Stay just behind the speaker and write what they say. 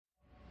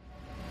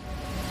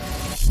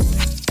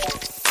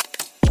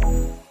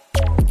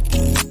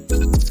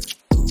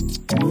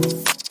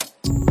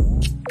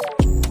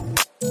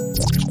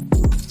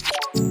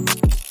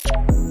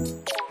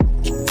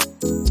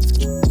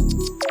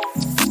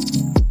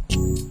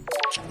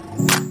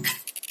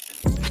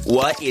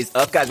What is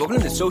up, guys? Welcome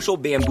to the Social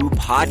Bamboo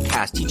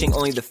Podcast, teaching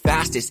only the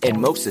fastest and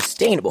most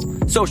sustainable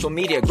social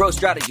media growth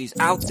strategies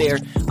out there.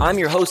 I'm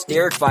your host,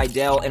 Derek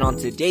Vidal, and on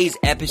today's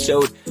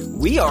episode,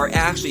 we are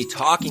actually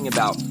talking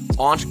about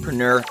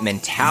entrepreneur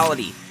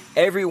mentality.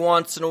 Every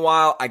once in a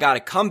while, I gotta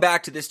come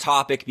back to this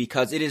topic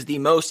because it is the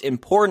most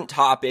important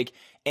topic,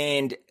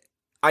 and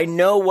I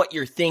know what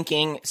you're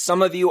thinking.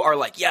 Some of you are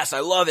like, yes, I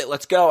love it.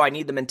 Let's go. I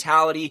need the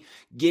mentality.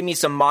 Give me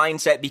some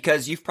mindset,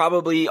 because you've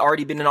probably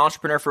already been an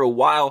entrepreneur for a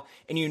while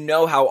and you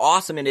know how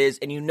awesome it is.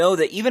 And you know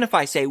that even if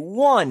I say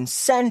one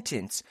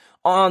sentence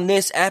on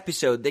this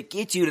episode that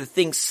gets you to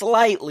think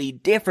slightly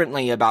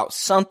differently about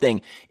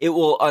something, it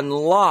will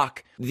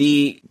unlock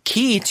the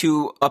key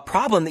to a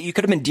problem that you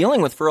could have been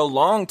dealing with for a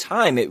long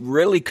time. It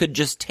really could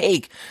just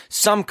take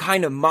some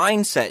kind of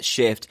mindset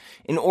shift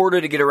in order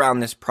to get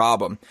around this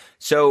problem.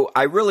 So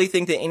I really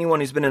think that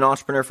anyone who's been an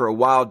entrepreneur for a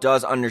while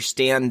does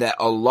understand that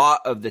a lot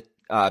of the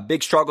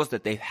big struggles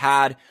that they've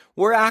had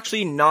were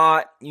actually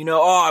not,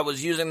 I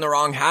was using the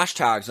wrong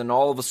hashtags and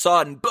all of a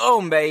sudden,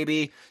 boom,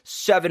 baby,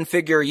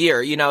 7-figure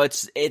year.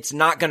 It's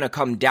not going to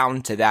come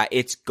down to that.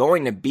 It's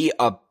going to be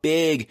a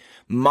big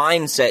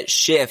mindset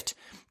shift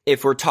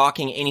if we're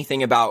talking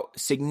anything about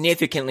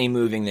significantly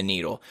moving the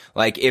needle.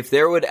 Like, if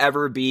there would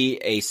ever be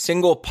a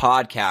single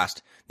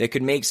podcast that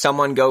could make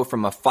someone go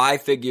from a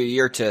 5-figure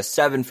year to a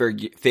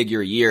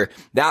 7-figure year,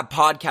 that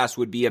podcast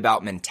would be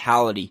about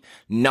mentality,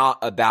 not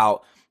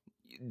about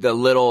the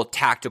little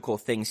tactical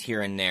things here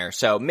and there.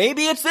 So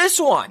maybe it's this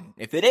one.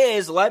 If it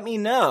is, let me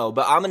know.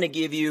 But I'm going to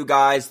give you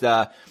guys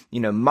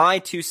my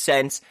 2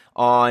 cents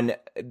on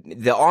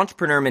the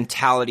entrepreneur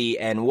mentality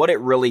and what it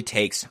really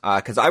takes.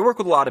 Cause I work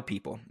with a lot of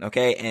people.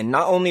 Okay. And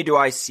not only do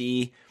I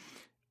see,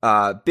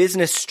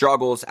 business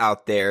struggles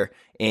out there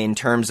in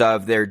terms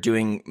of they're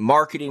doing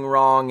marketing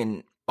wrong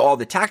and all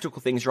the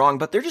tactical things wrong,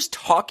 but they're just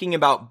talking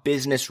about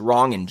business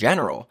wrong in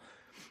general.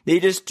 They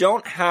just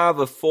don't have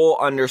a full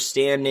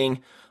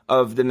understanding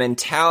of the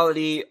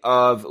mentality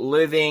of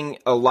living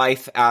a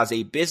life as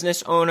a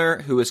business owner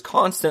who is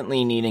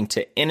constantly needing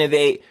to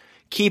innovate,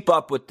 keep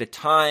up with the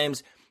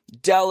times,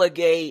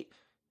 delegate,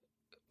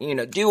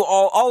 do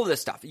all of this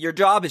stuff. Your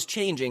job is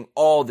changing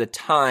all the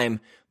time,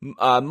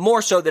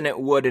 more so than it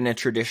would in a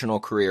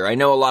traditional career. I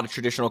know a lot of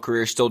traditional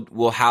careers still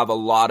will have a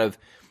lot of,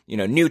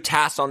 new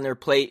tasks on their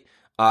plate.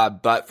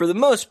 But for the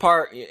most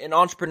part, an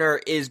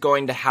entrepreneur is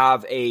going to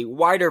have a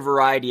wider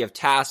variety of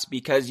tasks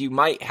because you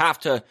might have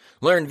to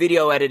learn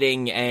video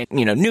editing and,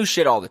 new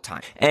shit all the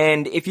time.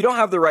 And if you don't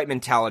have the right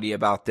mentality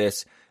about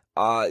this,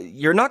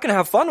 you're not going to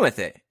have fun with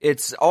it.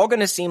 It's all going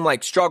to seem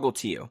like struggle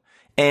to you.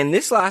 And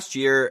this last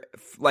year,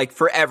 like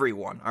for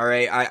everyone, all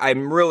right,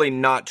 I'm really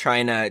not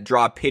trying to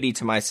draw pity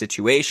to my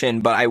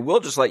situation, but I will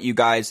just let you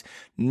guys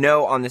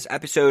know on this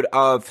episode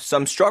of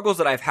some struggles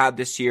that I've had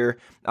this year,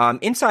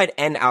 inside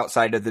and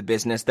outside of the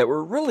business, that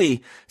were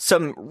really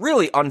some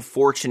really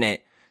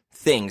unfortunate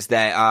things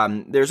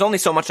that there's only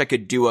so much I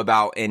could do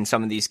about in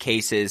some of these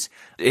cases.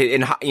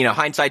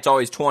 Hindsight's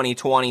always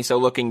 20/20, so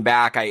looking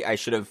back, I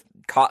should have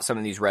caught some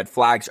of these red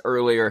flags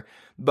earlier.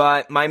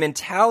 But my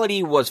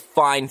mentality was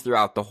fine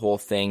throughout the whole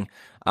thing,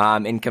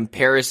 in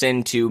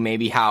comparison to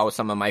maybe how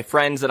some of my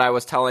friends that I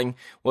was telling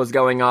was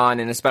going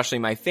on, and especially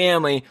my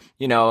family.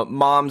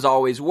 Moms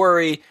always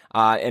worry,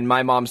 and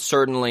my mom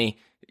certainly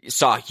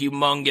saw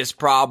humongous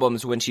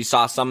problems when she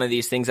saw some of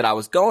these things that I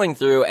was going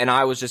through, and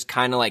I was just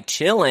kind of like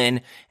chilling.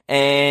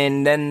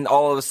 And then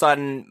all of a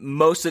sudden,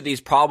 most of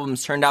these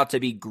problems turned out to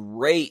be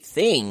great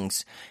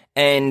things.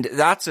 And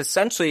that's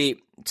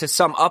essentially, to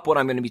sum up what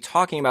I'm going to be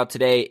talking about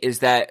today, is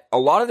that a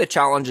lot of the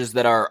challenges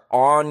that are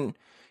on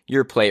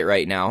your plate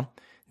right now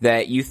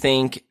that you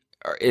think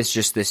is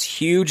just this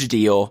huge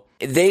deal,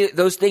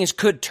 those things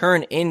could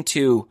turn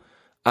into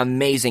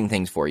amazing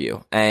things for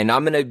you. And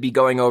I'm going to be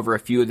going over a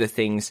few of the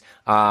things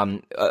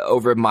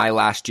over my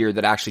last year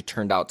that actually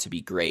turned out to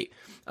be great.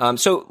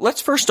 So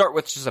let's first start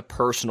with just a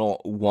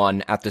personal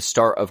one at the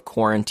start of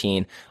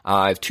quarantine.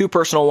 I have 2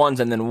 personal ones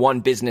and then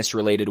 1 business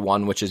related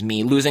one, which is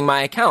me losing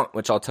my account,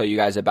 which I'll tell you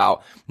guys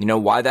about,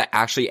 why that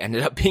actually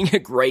ended up being a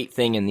great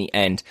thing in the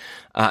end.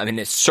 And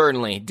it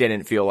certainly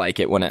didn't feel like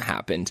it when it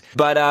happened.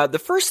 But the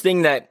first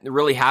thing that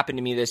really happened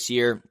to me this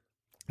year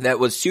that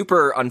was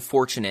super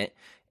unfortunate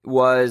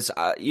was,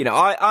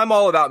 I'm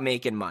all about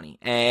making money.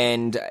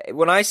 And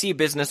when I see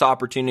business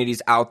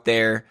opportunities out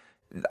there,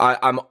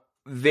 I'm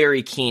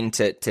very keen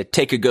to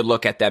take a good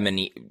look at them and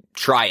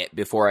try it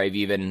before I've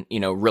even,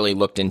 really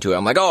looked into it.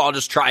 I'm like, I'll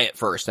just try it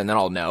first and then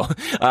I'll know,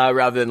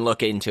 rather than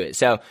look into it.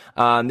 So,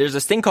 there's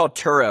this thing called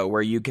Turo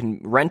where you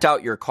can rent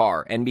out your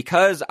car. And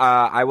because,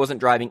 I wasn't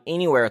driving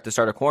anywhere at the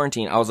start of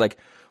quarantine, I was like,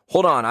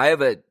 hold on, I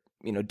have a,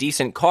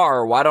 decent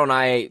car. Why don't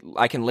I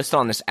can list it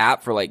on this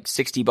app for like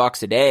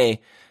 $60 a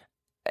day.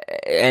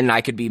 And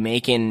I could be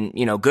making,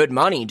 good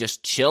money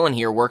just chilling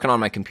here, working on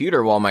my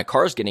computer while my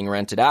car's getting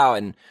rented out.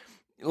 And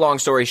long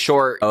story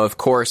short, of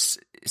course,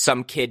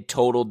 some kid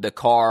totaled the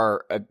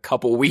car a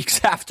couple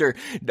weeks after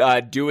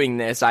doing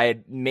this. I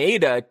had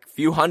made a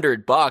few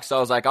 $100. So I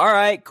was like, all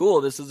right,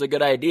 cool. This is a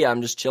good idea.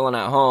 I'm just chilling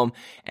at home.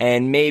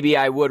 And maybe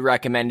I would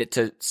recommend it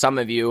to some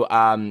of you.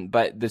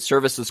 But the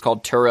service is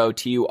called Turo,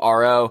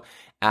 Turo.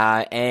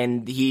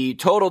 And he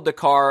totaled the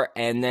car.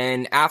 And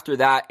then after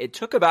that, it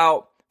took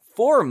about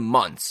 4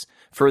 months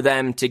for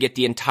them to get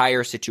the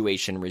entire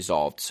situation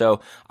resolved. So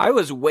I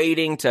was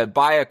waiting to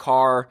buy a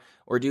car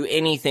or do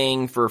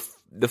anything for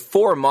the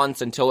 4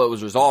 months until it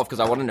was resolved because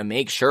I wanted to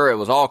make sure it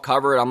was all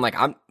covered. I'm like,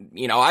 I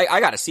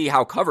got to see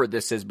how covered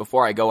this is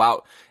before I go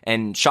out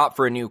and shop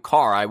for a new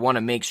car. I want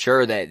to make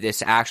sure that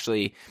this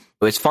actually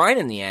was fine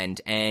in the end.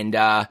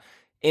 And,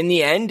 in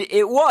the end,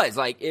 it was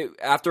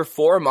after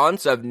 4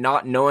 months of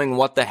not knowing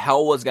what the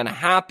hell was going to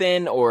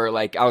happen, or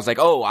I was like,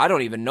 oh, I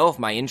don't even know if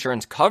my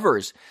insurance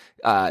covers,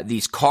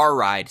 these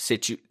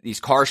these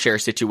car share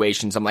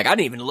situations. I'm like, I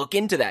didn't even look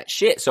into that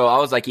shit. So I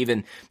was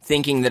even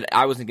thinking that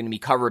I wasn't going to be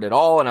covered at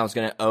all. And I was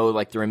going to owe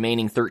the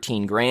remaining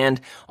 13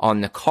 grand on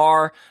the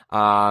car.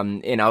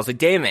 And I was like,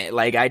 damn it.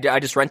 I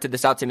just rented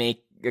this out to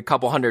make a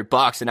couple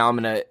 $100 and now I'm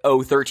going to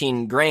owe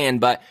 13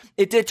 grand, but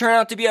it did turn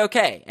out to be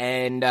okay.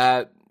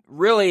 And,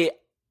 really,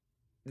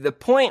 the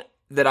point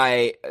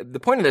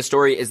of this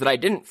story is that I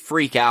didn't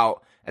freak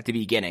out at the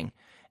beginning.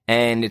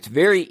 And it's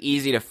very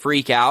easy to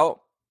freak out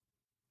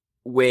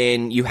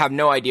when you have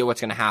no idea what's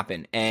going to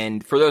happen.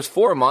 And for those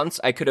 4 months,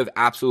 I could have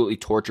absolutely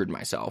tortured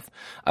myself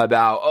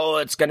about, oh,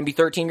 it's going to be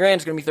 13 grand.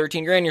 It's going to be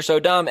 13 grand. You're so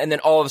dumb. And then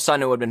all of a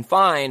sudden it would have been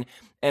fine.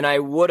 And I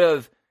would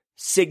have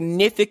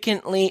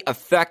significantly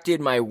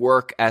affected my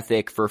work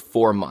ethic for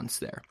 4 months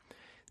there.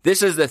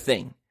 This is the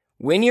thing.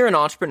 When you're an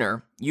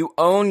entrepreneur, you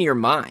own your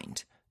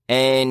mind.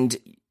 And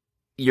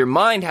your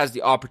mind has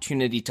the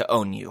opportunity to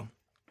own you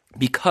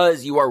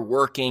because you are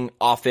working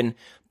often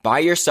by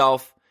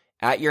yourself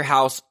at your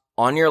house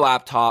on your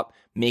laptop,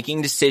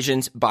 making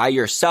decisions by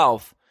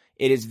yourself.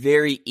 It is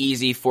very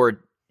easy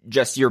for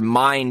just your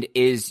mind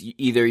is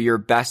either your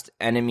best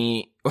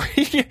enemy, or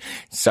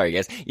sorry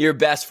guys, your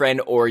best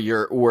friend or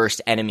your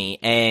worst enemy.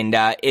 And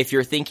if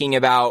you're thinking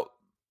about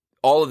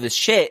all of this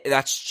shit,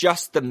 that's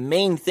just the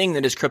main thing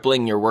that is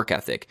crippling your work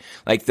ethic.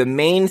 The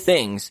main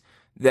things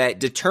that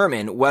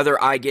determine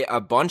whether I get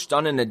a bunch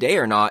done in a day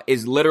or not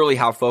is literally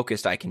how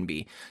focused I can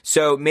be.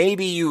 So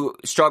maybe you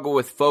struggle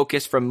with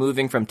focus from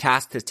moving from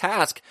task to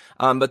task,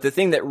 but the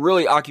thing that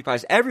really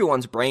occupies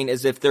everyone's brain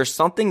is if there's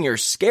something you're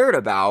scared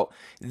about,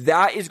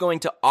 that is going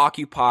to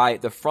occupy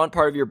the front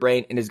part of your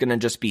brain and is going to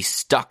just be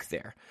stuck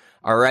there.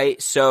 All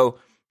right? So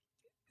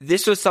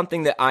this was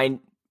something that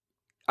I'm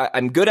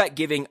good at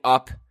giving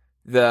up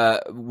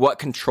what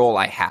control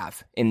I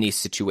have in these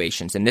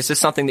situations. And this is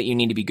something that you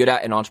need to be good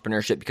at in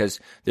entrepreneurship because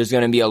there's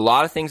going to be a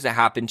lot of things that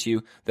happen to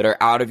you that are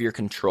out of your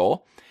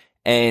control.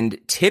 And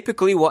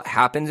typically what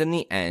happens in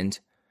the end,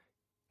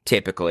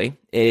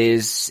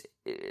 is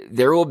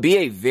there will be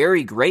a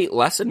very great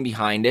lesson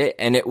behind it,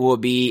 and it will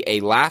be a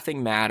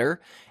laughing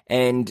matter,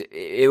 and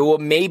it will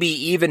maybe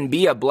even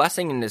be a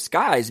blessing in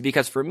disguise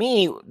because for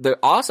me, the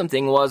awesome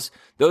thing was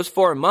those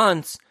 4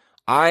 months,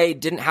 I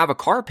didn't have a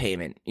car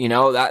payment,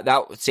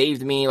 that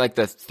saved me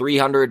the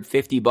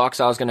 $350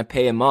 I was going to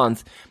pay a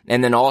month.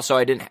 And then also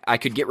I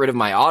could get rid of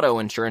my auto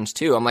insurance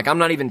too. I'm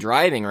not even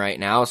driving right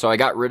now. So I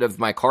got rid of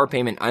my car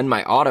payment and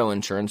my auto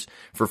insurance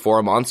for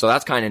 4 months. So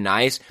that's kind of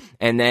nice.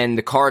 And then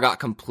the car got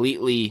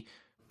completely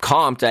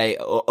comped. I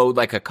owed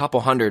a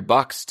couple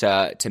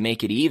 $100 to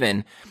make it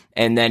even.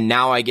 And then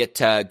now I get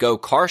to go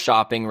car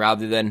shopping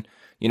rather than,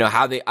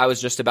 I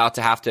was just about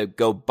to have to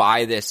go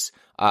buy this.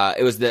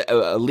 It was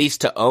the lease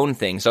to own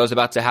thing. So I was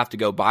about to have to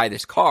go buy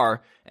this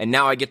car and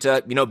now I get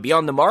to, be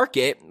on the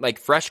market,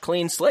 fresh,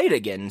 clean slate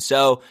again.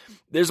 So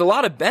there's a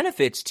lot of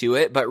benefits to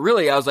it, but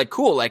really I was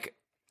cool.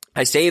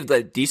 I saved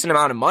a decent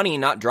amount of money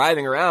not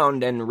driving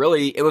around and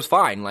really it was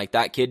fine.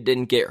 That kid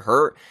didn't get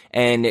hurt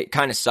and it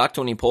kind of sucked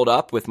when he pulled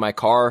up with my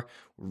car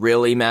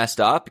really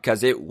messed up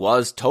because it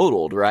was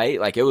totaled,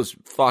 right? It was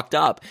fucked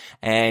up.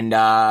 And,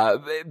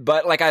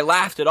 but I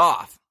laughed it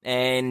off.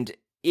 And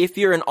if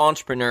you're an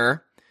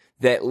entrepreneur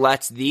that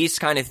lets these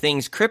kind of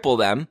things cripple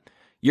them,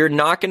 you're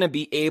not going to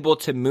be able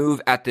to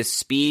move at the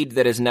speed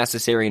that is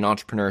necessary in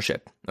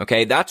entrepreneurship.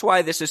 Okay. That's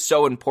why this is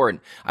so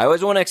important. I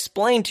always want to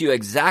explain to you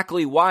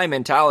exactly why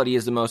mentality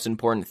is the most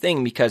important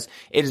thing because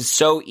it is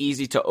so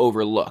easy to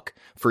overlook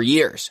for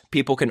years.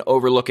 People can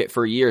overlook it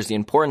for years, the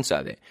importance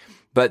of it.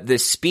 But the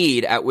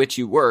speed at which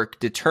you work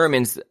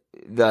determines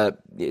the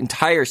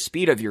entire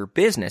speed of your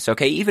business.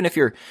 Okay. Even if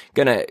you're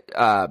going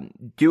to,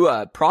 do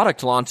a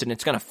product launch and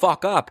it's going to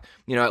fuck up,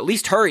 at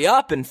least hurry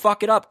up and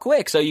fuck it up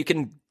quick so you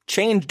can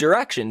change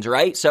directions,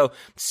 right? So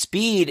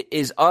speed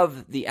is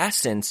of the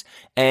essence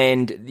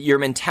and your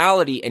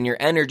mentality and your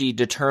energy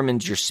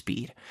determines your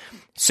speed.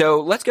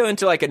 So let's go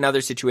into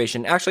another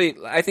situation. Actually,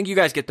 I think you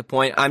guys get the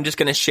point. I'm just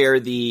going to share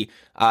the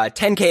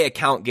 10K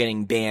account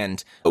getting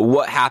banned,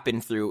 what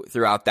happened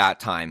throughout that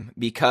time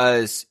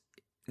because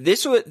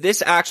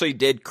This actually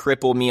did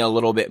cripple me a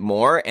little bit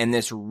more, and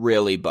this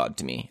really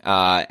bugged me.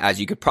 As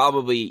you could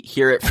probably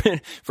hear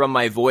it from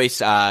my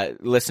voice,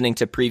 listening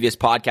to previous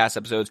podcast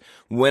episodes,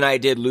 when I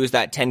did lose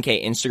that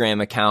 10K Instagram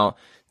account,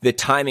 the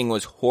timing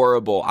was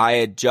horrible. I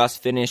had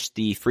just finished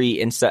the free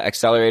Insta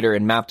Accelerator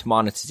and Mapped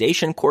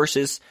Monetization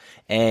courses,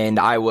 and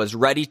I was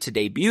ready to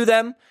debut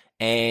them.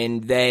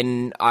 And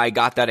then I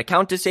got that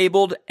account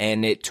disabled,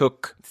 and it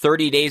took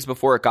 30 days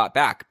before it got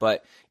back.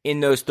 But in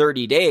those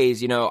 30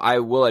 days, I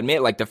will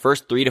admit, like the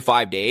first 3 to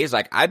 5 days,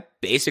 like I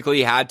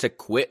basically had to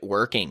quit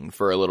working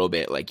for a little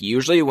bit. Like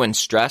usually when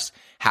stress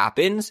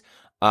happens,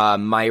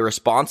 my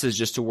response is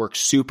just to work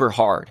super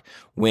hard.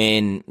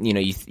 When,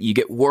 you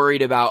get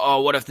worried about, oh,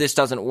 what if this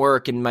doesn't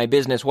work in my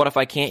business? What if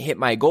I can't hit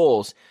my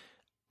goals?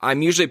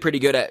 I'm usually pretty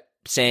good at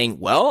saying,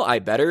 well, I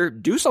better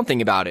do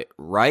something about it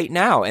right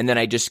now. And then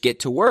I just get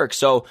to work.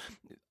 So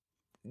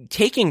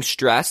taking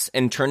stress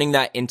and turning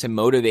that into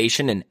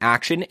motivation and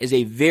action is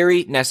a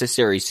very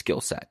necessary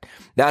skill set.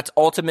 That's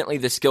ultimately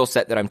the skill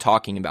set that I'm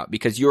talking about,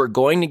 because you are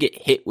going to get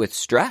hit with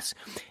stress.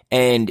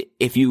 And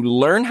if you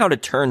learn how to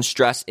turn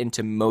stress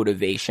into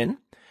motivation,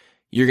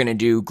 you're going to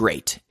do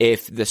great.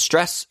 If the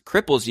stress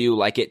cripples you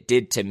like it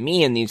did to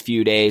me in these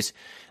few days,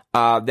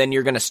 then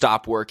you're going to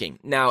stop working.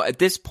 Now, at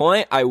this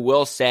point, I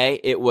will say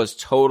it was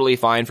totally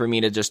fine for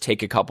me to just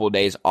take a couple of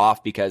days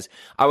off, because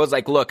I was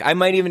like, look, I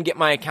might even get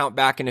my account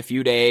back in a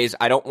few days.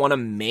 I don't want to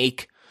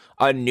make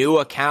a new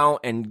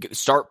account and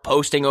start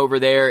posting over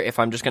there if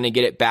I'm just going to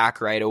get it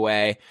back right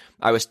away.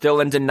 I was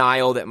still in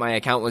denial that my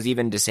account was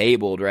even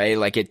disabled, right?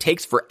 Like it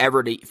takes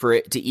forever for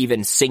it to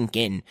even sink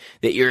in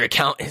that your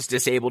account is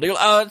disabled. You go,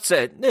 oh,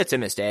 it's a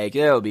mistake.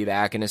 It'll be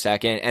back in a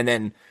second. And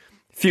then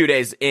few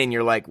days in,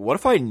 you're like, what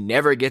if I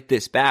never get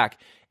this back?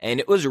 And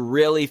it was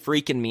really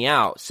freaking me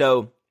out.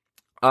 So,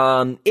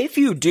 if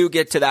you do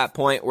get to that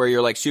point where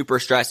you're like super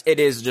stressed, it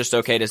is just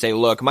okay to say,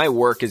 look, my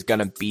work is going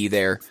to be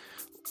there.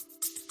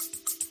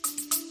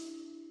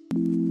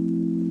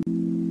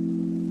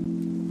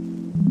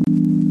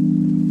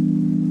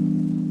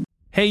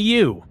 Hey,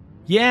 you.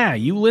 Yeah,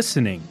 you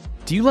listening.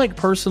 Do you like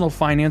personal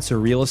finance or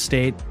real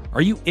estate?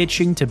 Are you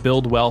itching to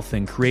build wealth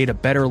and create a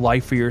better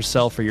life for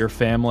yourself or your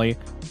family?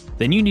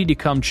 Then you need to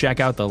come check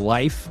out the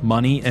Life,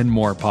 Money, and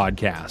More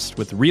podcast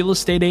with real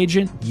estate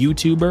agent,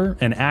 YouTuber,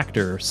 and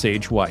actor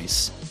Sage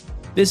Weiss.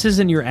 This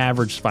isn't your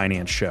average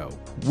finance show.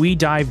 We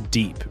dive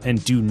deep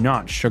and do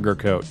not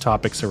sugarcoat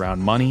topics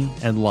around money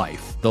and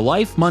life. The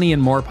Life, Money,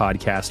 and More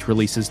podcast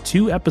releases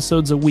 2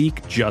 episodes a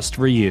week just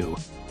for you,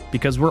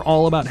 because we're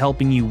all about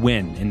helping you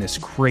win in this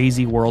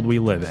crazy world we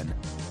live in.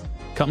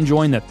 Come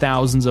join the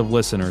thousands of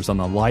listeners on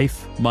the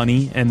Life,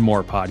 Money, and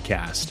More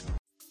podcast.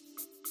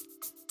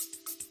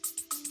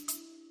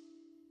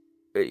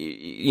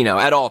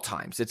 At all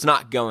times. It's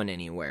not going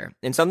anywhere.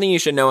 And something you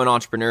should know in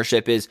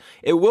entrepreneurship is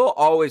it will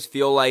always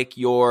feel like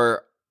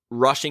you're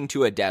rushing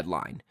to a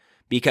deadline.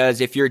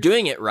 Because if you're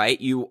doing it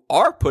right, you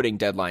are putting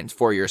deadlines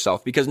for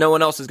yourself, because no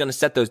one else is going to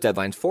set those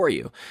deadlines for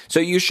you. So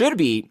you should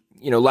be,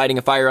 lighting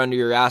a fire under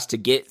your ass to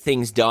get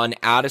things done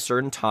at a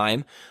certain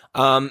time.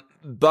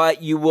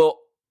 But you will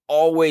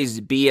always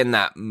be in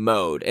that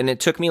mode. And it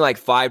took me like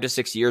 5 to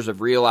 6 years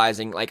of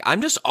realizing, like,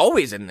 I'm just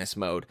always in this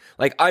mode.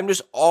 Like, I'm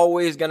just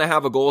always going to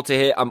have a goal to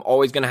hit. I'm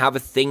always going to have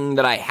a thing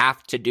that I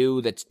have to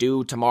do that's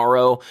due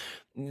tomorrow,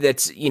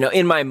 that's,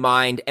 in my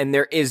mind. And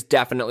there is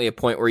definitely a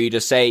point where you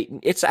just say,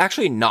 it's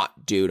actually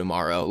not due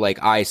tomorrow.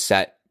 Like, I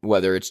set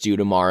whether it's due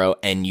tomorrow,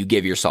 and you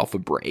give yourself a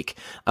break.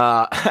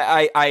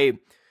 I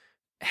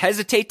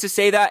hesitate to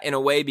say that in a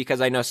way, because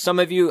I know some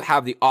of you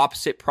have the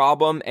opposite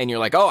problem and you're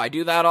like, oh, I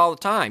do that all the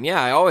time. Yeah,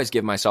 I always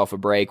give myself a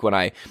break when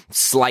I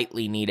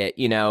slightly need it,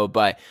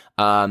 but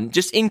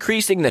just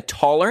increasing the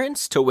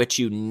tolerance to which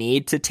you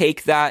need to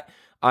take that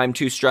I'm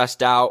too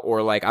stressed out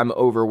or like I'm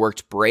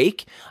overworked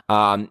break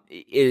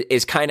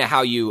is kind of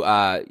how you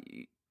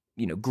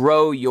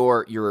grow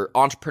your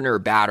entrepreneur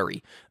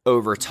battery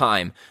over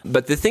time.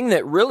 But the thing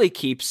that really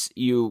keeps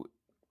you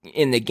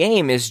in the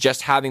game is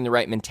just having the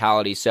right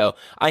mentality. So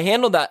I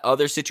handled that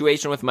other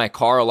situation with my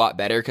car a lot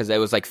better, because it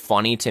was like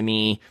funny to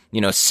me,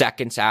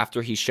 seconds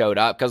after he showed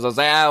up, because I was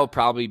like, I'll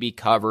probably be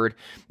covered,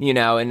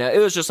 and it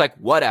was just like,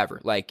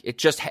 whatever. Like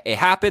it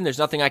happened. There's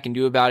nothing I can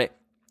do about it.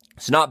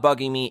 It's not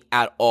bugging me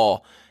at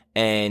all.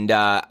 And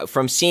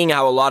from seeing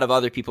how a lot of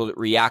other people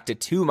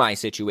reacted to my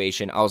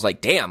situation, I was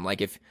like, damn,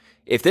 like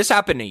if this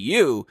happened to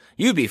you,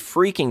 you'd be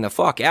freaking the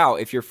fuck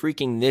out if you're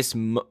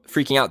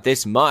freaking out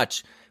this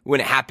much when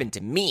it happened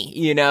to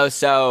me,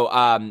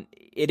 So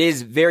it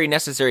is very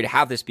necessary to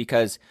have this,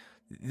 because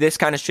this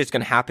kind of shit's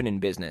going to happen in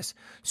business.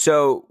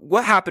 So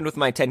what happened with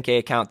my 10K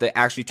account that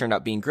actually turned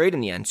out being great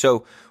in the end?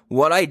 So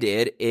what I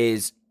did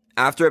is,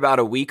 after about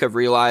a week of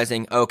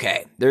realizing,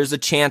 okay, there's a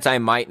chance I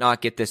might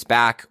not get this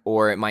back,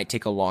 or it might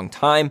take a long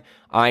time,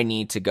 I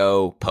need to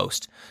go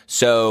post.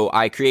 So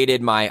I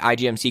created my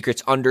IGM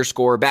Secrets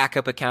 _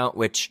 backup account,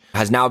 which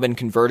has now been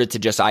converted to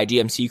just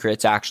IGM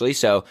Secrets, actually.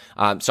 So,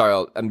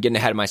 sorry, I'm getting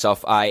ahead of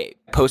myself. I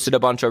posted a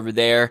bunch over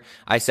there.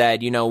 I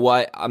said, you know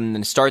what? I'm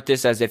going to start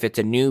this as if it's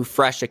a new,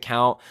 fresh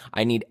account.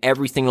 I need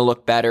everything to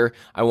look better.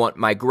 I want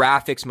my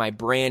graphics, my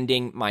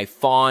branding, my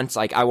fonts.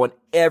 Like, I want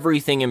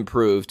everything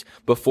improved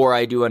before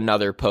I do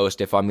another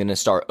post if I'm going to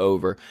start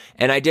over.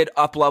 And I did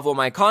up-level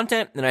my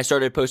content, and I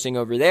started posting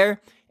over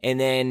there. And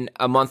then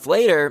a month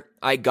later,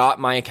 I got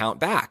my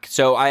account back.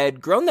 So I had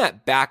grown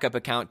that backup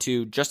account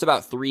to just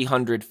about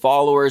 300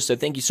 followers. So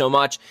thank you so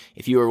much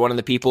if you were one of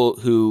the people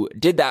who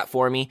did that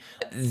for me.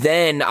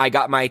 Then I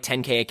got my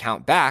 10K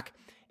account back.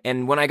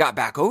 And when I got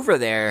back over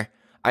there,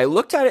 I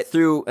looked at it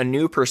through a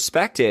new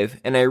perspective,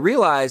 and I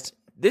realized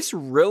this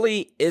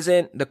really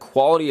isn't the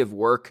quality of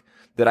work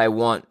that I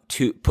want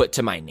to put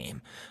to my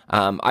name.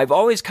 I've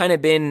always kind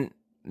of been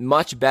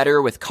much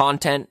better with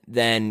content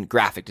than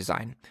graphic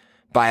design.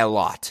 By a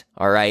lot,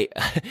 all right?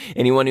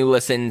 Anyone who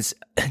listens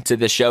to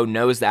the show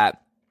knows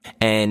that.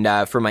 And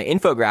for my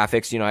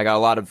infographics, I got a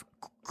lot of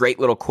great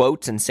little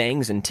quotes and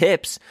sayings and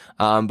tips,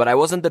 but I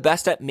wasn't the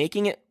best at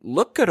making it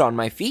look good on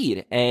my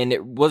feed, and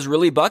it was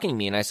really bugging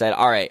me. And I said,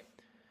 all right,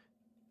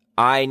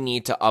 I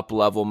need to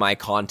up-level my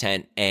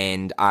content,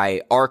 and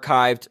I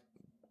archived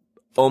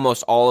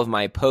almost all of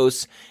my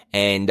posts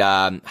and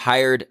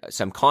hired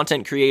some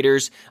content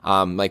creators,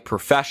 like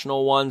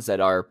professional ones that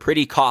are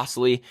pretty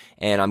costly,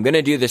 and I'm going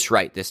to do this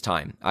right this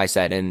time, I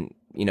said. And,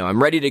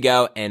 I'm ready to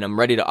go, and I'm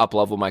ready to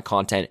up-level my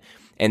content.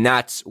 And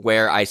that's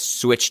where I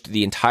switched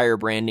the entire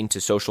branding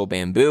to Social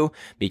Bamboo,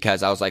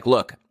 because I was like,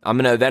 look, I'm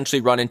going to eventually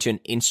run into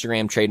an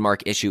Instagram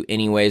trademark issue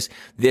anyways.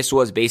 This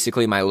was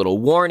basically my little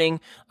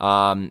warning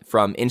from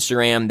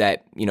Instagram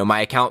that,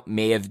 my account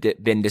may have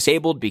been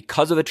disabled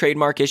because of a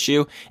trademark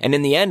issue. And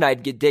in the end, I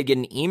did get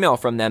an email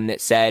from them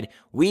that said,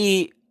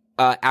 we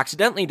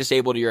accidentally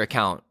disabled your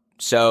account.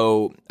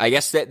 So I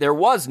guess that there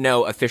was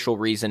no official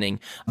reasoning,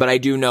 but I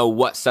do know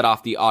what set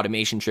off the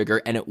automation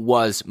trigger, and it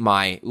was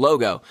my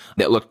logo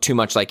that looked too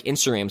much like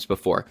Instagram's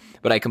before.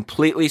 But I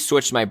completely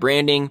switched my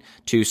branding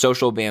to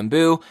Social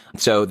Bamboo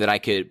so that I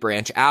could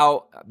branch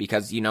out,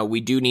 because,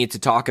 we do need to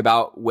talk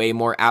about way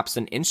more apps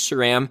than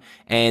Instagram.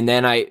 And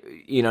then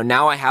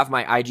now I have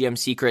my IGM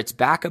Secrets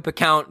backup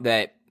account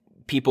that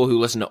people who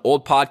listen to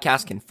old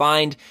podcasts can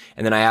find.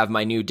 And then I have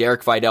my new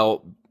Derek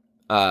Vidal,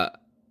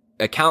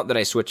 account that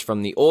I switched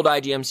from the old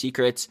IGM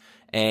Secrets,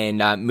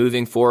 and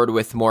moving forward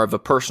with more of a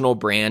personal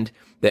brand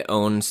that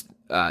owns,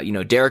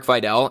 Derek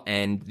Vidal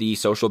and the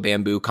Social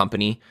Bamboo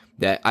company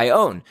that I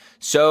own.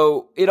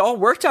 So it all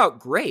worked out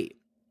great.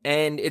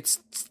 And it's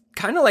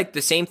kind of like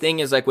the same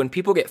thing as like when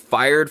people get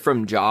fired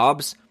from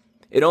jobs,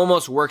 it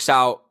almost works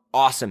out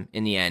awesome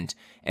in the end.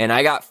 And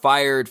I got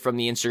fired from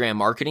the Instagram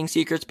Marketing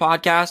Secrets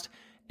podcast,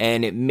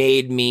 and it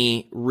made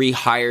me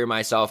rehire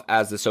myself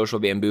as the Social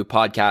Bamboo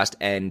podcast.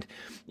 And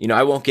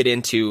I won't get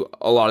into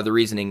a lot of the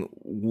reasoning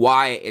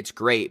why it's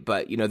great,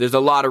 but, there's a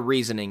lot of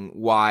reasoning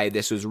why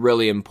this was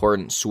really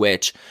important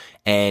switch.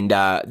 And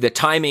the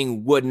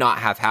timing would not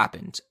have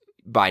happened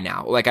by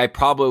now. Like, I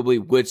probably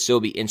would still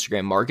be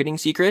Instagram Marketing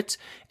Secrets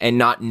and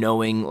not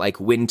knowing like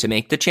when to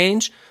make the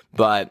change,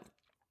 but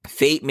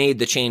fate made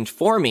the change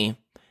for me.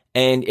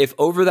 And if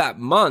over that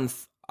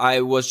month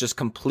I was just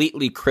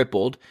completely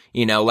crippled,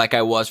 like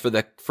I was for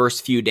the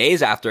first few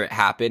days after it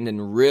happened,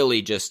 and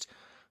really just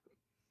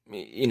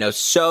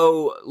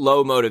so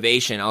low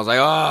motivation. I was like,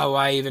 oh,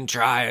 why even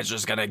try? It's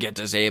just going to get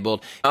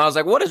disabled. I was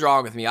like, what is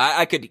wrong with me?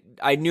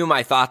 I knew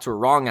my thoughts were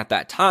wrong at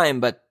that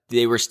time, but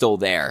they were still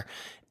there.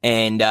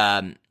 And,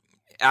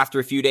 after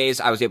a few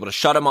days, I was able to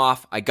shut them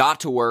off. I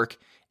got to work.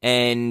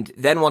 And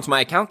then once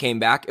my account came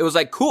back, it was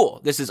like,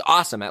 cool, this is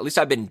awesome. At least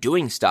I've been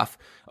doing stuff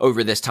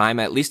over this time.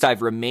 At least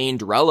I've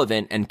remained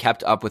relevant and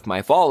kept up with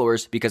my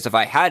followers, because if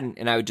I hadn't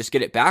and I would just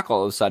get it back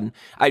all of a sudden,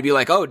 I'd be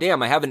like, oh,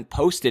 damn, I haven't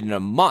posted in a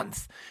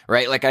month,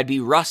 right? Like, I'd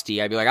be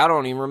rusty. I'd be like, I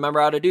don't even remember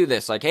how to do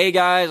this. Like, hey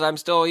guys, I'm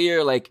still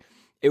here. Like,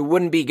 it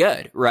wouldn't be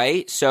good,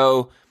 right?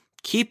 So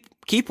keep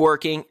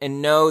working,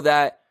 and know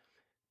that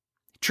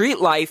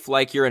treat life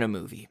like you're in a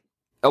movie.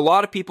 A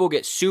lot of people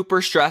get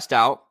super stressed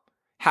out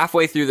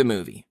halfway through the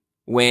movie,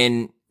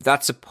 when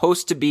that's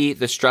supposed to be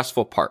the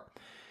stressful part.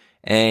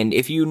 And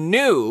if you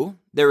knew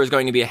there was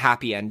going to be a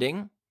happy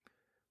ending,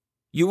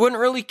 you wouldn't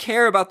really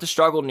care about the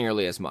struggle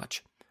nearly as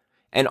much.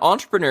 And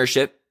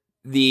entrepreneurship,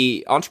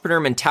 the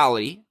entrepreneur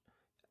mentality,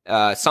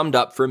 summed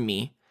up for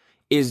me,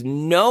 is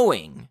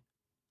knowing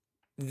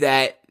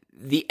that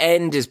the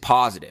end is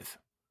positive.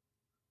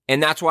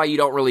 And that's why you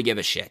don't really give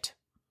a shit.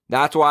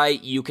 That's why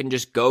you can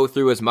just go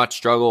through as much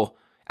struggle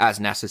as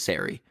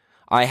necessary.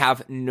 I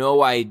have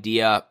no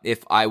idea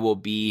if I will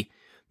be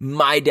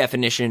my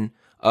definition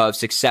of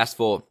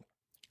successful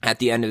at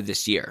the end of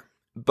this year,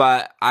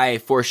 but I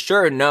for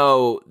sure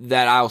know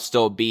that I'll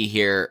still be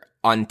here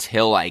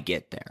until I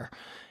get there.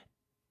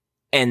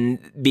 And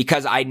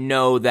because I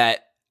know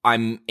that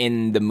I'm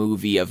in the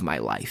movie of my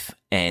life,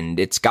 and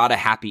it's got a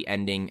happy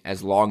ending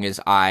as long as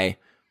I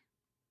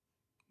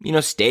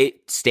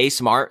stay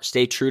smart,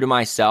 stay true to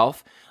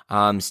myself,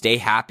 stay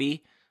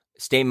happy,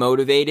 stay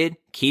motivated,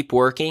 keep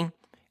working,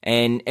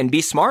 and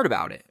be smart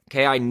about it.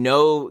 Okay. I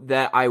know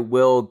that I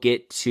will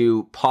get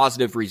to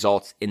positive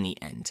results in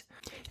the end.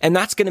 And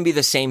that's going to be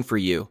the same for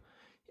you.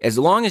 As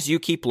long as you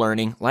keep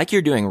learning like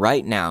you're doing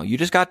right now, you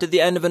just got to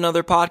the end of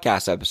another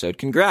podcast episode.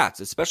 Congrats,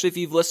 especially if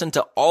you've listened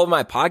to all of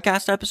my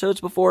podcast episodes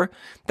before.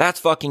 That's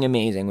fucking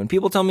amazing. When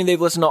people tell me they've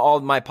listened to all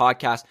of my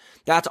podcasts,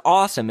 that's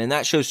awesome. And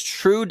that shows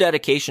true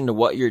dedication to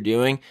what you're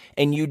doing.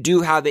 And you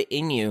do have it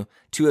in you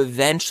to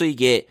eventually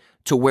get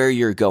to where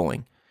you're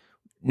going.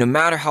 No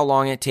matter how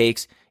long it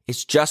takes,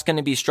 it's just going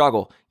to be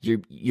struggle.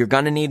 You're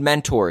going to need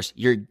mentors.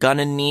 You're going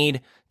to need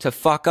to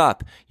fuck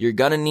up. You're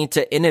going to need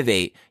to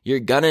innovate.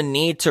 You're going to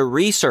need to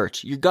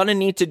research. You're going to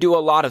need to do a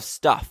lot of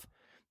stuff.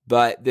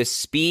 But the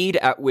speed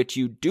at which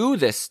you do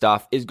this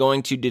stuff is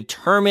going to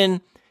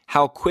determine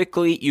how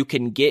quickly you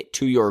can get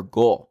to your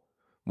goal.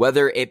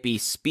 Whether it be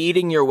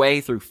speeding your way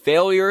through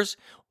failures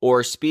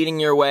or speeding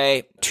your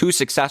way to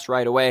success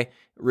right away,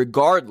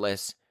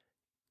 regardless,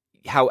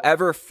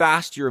 however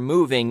fast you're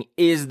moving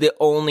is the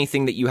only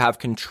thing that you have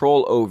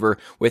control over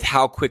with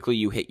how quickly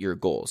you hit your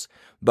goals.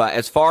 But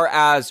as far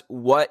as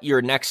what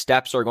your next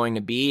steps are going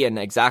to be and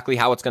exactly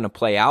how it's going to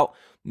play out,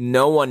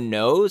 no one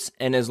knows.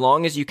 And as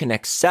long as you can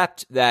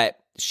accept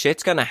that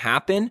shit's going to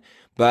happen,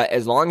 but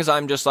as long as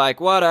I'm just like,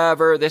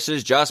 whatever, this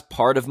is just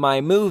part of my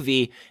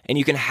movie, and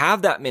you can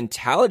have that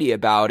mentality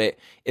about it,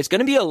 it's going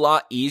to be a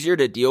lot easier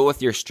to deal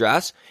with your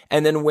stress.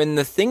 And then when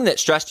the thing that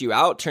stressed you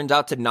out turns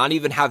out to not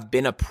even have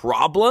been a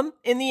problem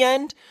in the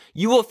end,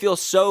 you will feel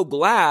so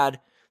glad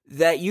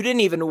that you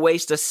didn't even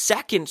waste a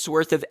second's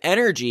worth of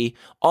energy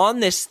on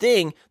this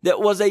thing that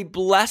was a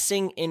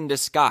blessing in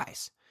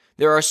disguise.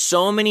 There are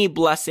so many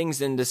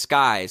blessings in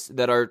disguise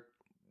that are,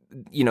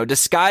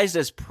 disguised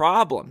as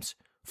problems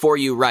for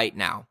you right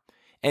now.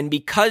 And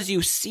because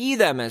you see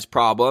them as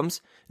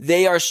problems,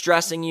 they are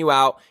stressing you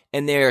out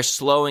and they are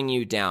slowing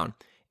you down.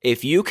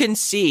 If you can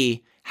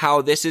see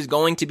how this is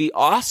going to be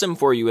awesome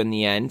for you in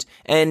the end,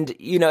 and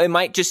it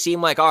might just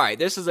seem like, all right,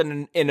 this is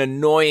an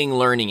annoying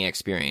learning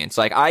experience.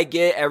 Like, I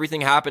get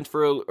everything happens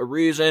for a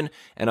reason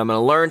and I'm going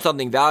to learn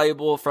something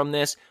valuable from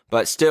this,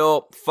 but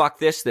still, fuck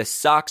this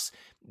sucks.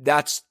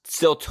 That's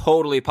still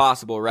totally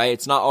possible, right?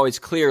 It's not always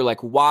clear, like,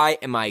 why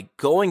am I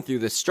going through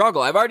this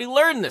struggle? I've already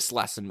learned this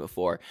lesson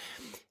before.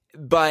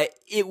 But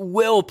it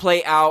will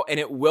play out and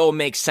it will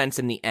make sense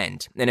in the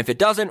end. And if it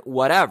doesn't,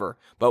 whatever.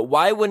 But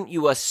why wouldn't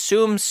you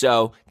assume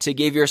so to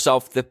give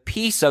yourself the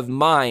peace of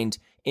mind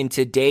in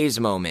today's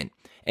moment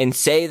and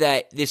say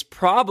that this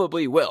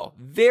probably will,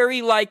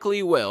 very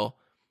likely will,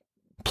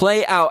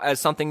 play out as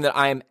something that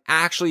I am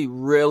actually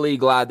really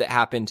glad that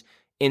happened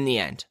in the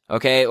end,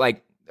 okay?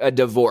 Like a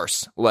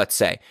divorce, let's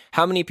say.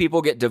 How many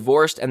people get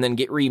divorced and then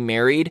get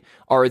remarried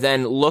are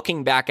then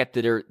looking back at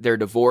their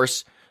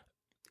divorce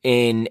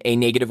in a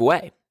negative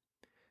way?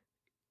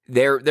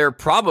 They're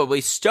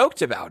probably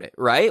stoked about it,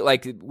 right?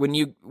 Like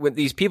when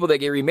these people that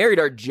get remarried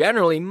are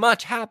generally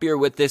much happier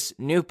with this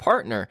new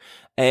partner.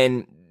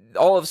 And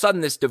all of a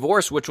sudden this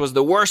divorce, which was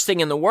the worst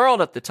thing in the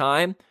world at the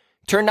time,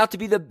 turned out to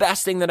be the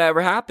best thing that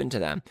ever happened to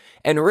them.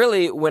 And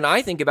really, when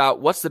I think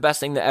about what's the best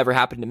thing that ever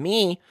happened to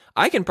me,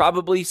 I can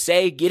probably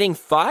say getting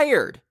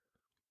fired.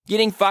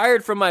 Getting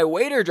fired from my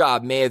waiter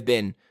job may have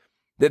been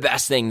the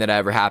best thing that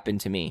ever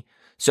happened to me.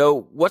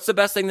 So what's the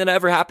best thing that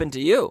ever happened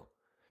to you?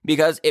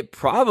 Because it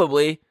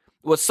probably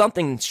was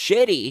something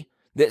shitty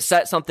that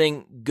set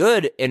something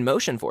good in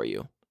motion for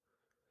you.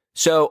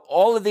 So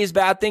all of these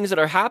bad things that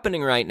are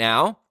happening right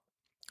now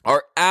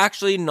are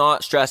actually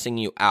not stressing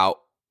you out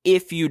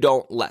if you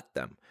don't let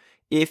them.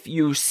 If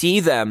you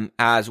see them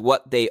as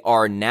what they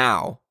are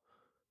now,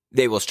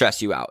 they will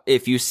stress you out.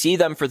 If you see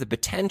them for the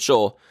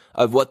potential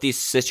of what these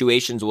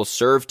situations will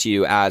serve to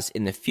you as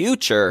in the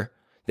future,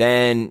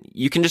 then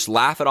you can just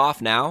laugh it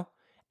off now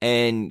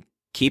and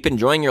keep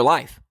enjoying your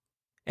life.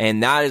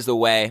 And that is the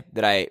way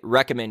that I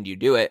recommend you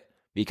do it,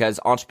 because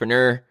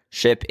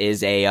entrepreneurship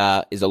is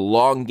a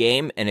long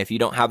game. And if you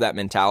don't have that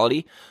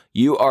mentality,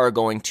 you are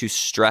going to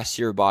stress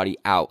your body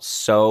out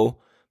so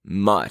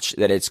much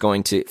that it's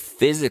going to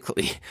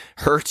physically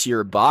hurt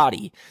your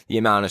body, the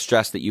amount of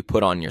stress that you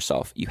put on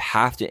yourself. You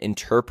have to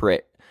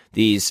interpret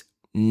these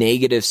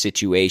negative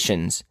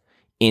situations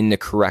in the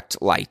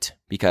correct light,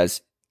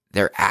 because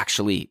they're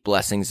actually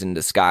blessings in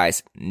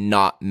disguise,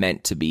 not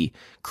meant to be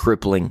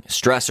crippling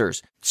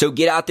stressors. So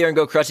get out there and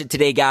go crush it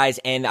today, guys.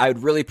 And I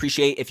would really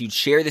appreciate if you'd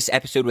share this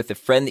episode with a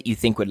friend that you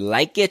think would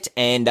like it,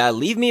 and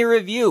leave me a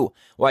review.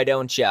 Why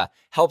don't you?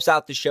 Helps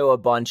out the show a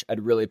bunch.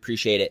 I'd really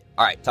appreciate it.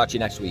 All right, talk to you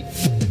next week.